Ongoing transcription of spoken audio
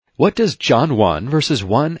What does John 1 verses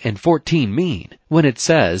 1 and 14 mean when it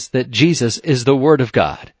says that Jesus is the Word of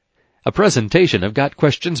God? A presentation of Got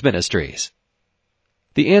Questions Ministries.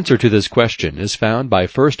 The answer to this question is found by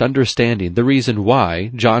first understanding the reason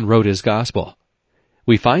why John wrote his Gospel.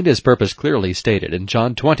 We find his purpose clearly stated in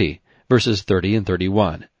John 20, verses 30 and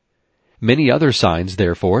 31. Many other signs,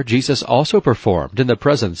 therefore, Jesus also performed in the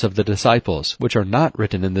presence of the disciples, which are not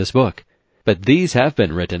written in this book. But these have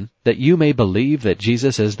been written, that you may believe that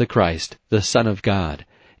Jesus is the Christ, the Son of God,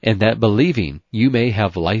 and that believing you may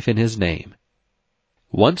have life in his name.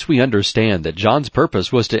 Once we understand that John's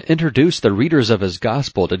purpose was to introduce the readers of his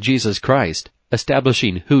gospel to Jesus Christ,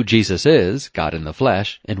 establishing who Jesus is, God in the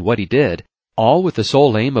flesh, and what he did, all with the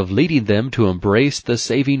sole aim of leading them to embrace the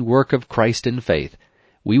saving work of Christ in faith,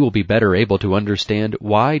 we will be better able to understand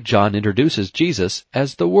why John introduces Jesus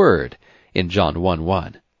as the Word in John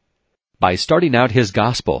 1:1. By starting out his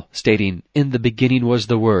gospel, stating, "In the beginning was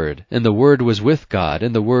the Word, and the Word was with God,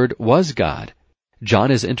 and the Word was God,"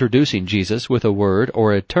 John is introducing Jesus with a word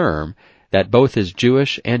or a term that both his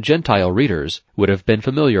Jewish and Gentile readers would have been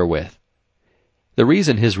familiar with. The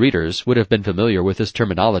reason his readers would have been familiar with this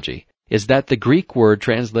terminology is that the Greek word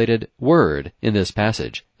translated word in this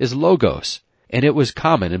passage is logos, and it was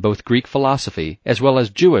common in both Greek philosophy as well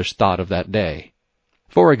as Jewish thought of that day.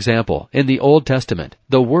 For example, in the Old Testament,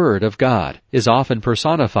 the Word of God is often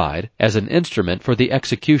personified as an instrument for the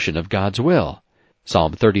execution of God's will.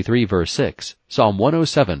 Psalm 33 verse 6, Psalm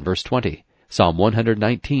 107 verse 20, Psalm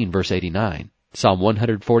 119 verse 89, Psalm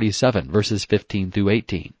 147 verses 15 through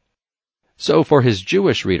 18. So for his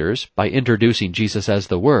Jewish readers, by introducing Jesus as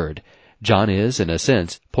the Word, John is, in a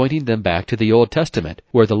sense, pointing them back to the Old Testament,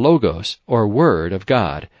 where the Logos, or Word of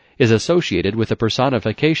God, is associated with the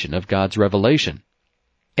personification of God's revelation.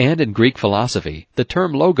 And in Greek philosophy, the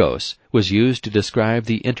term logos was used to describe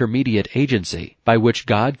the intermediate agency by which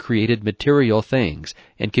God created material things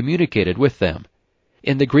and communicated with them.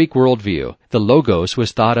 In the Greek worldview, the logos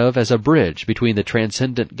was thought of as a bridge between the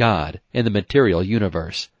transcendent God and the material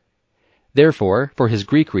universe. Therefore, for his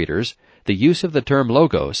Greek readers, the use of the term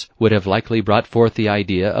logos would have likely brought forth the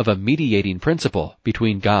idea of a mediating principle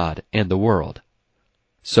between God and the world.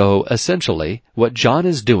 So, essentially, what John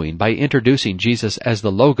is doing by introducing Jesus as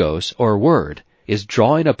the Logos, or Word, is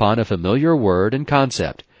drawing upon a familiar word and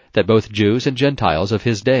concept that both Jews and Gentiles of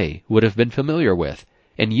his day would have been familiar with,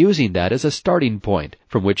 and using that as a starting point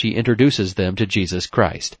from which he introduces them to Jesus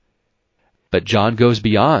Christ. But John goes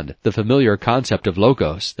beyond the familiar concept of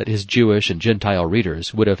Logos that his Jewish and Gentile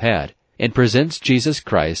readers would have had, and presents Jesus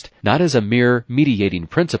Christ not as a mere mediating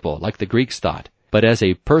principle like the Greeks thought, but as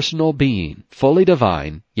a personal being, fully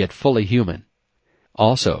divine, yet fully human.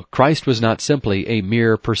 Also, Christ was not simply a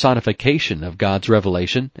mere personification of God's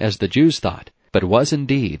revelation, as the Jews thought, but was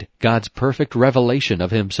indeed God's perfect revelation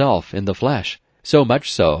of himself in the flesh, so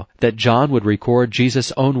much so that John would record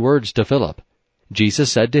Jesus' own words to Philip.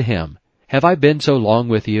 Jesus said to him, "Have I been so long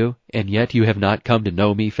with you, and yet you have not come to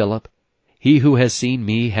know me, Philip? He who has seen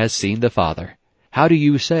me has seen the Father. How do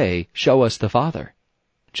you say, 'Show us the Father'?"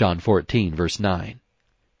 John 14, verse 9.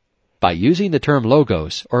 By using the term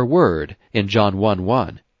logos, or word, in John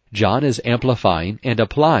 1:1, John is amplifying and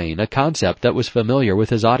applying a concept that was familiar with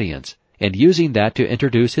his audience, and using that to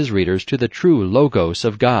introduce his readers to the true logos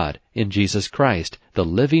of God in Jesus Christ, the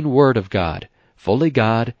living Word of God, fully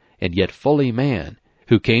God and yet fully man,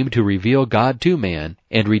 who came to reveal God to man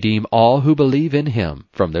and redeem all who believe in him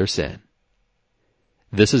from their sin.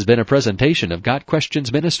 This has been a presentation of Got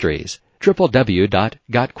Questions Ministries,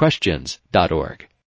 www.gotquestions.org.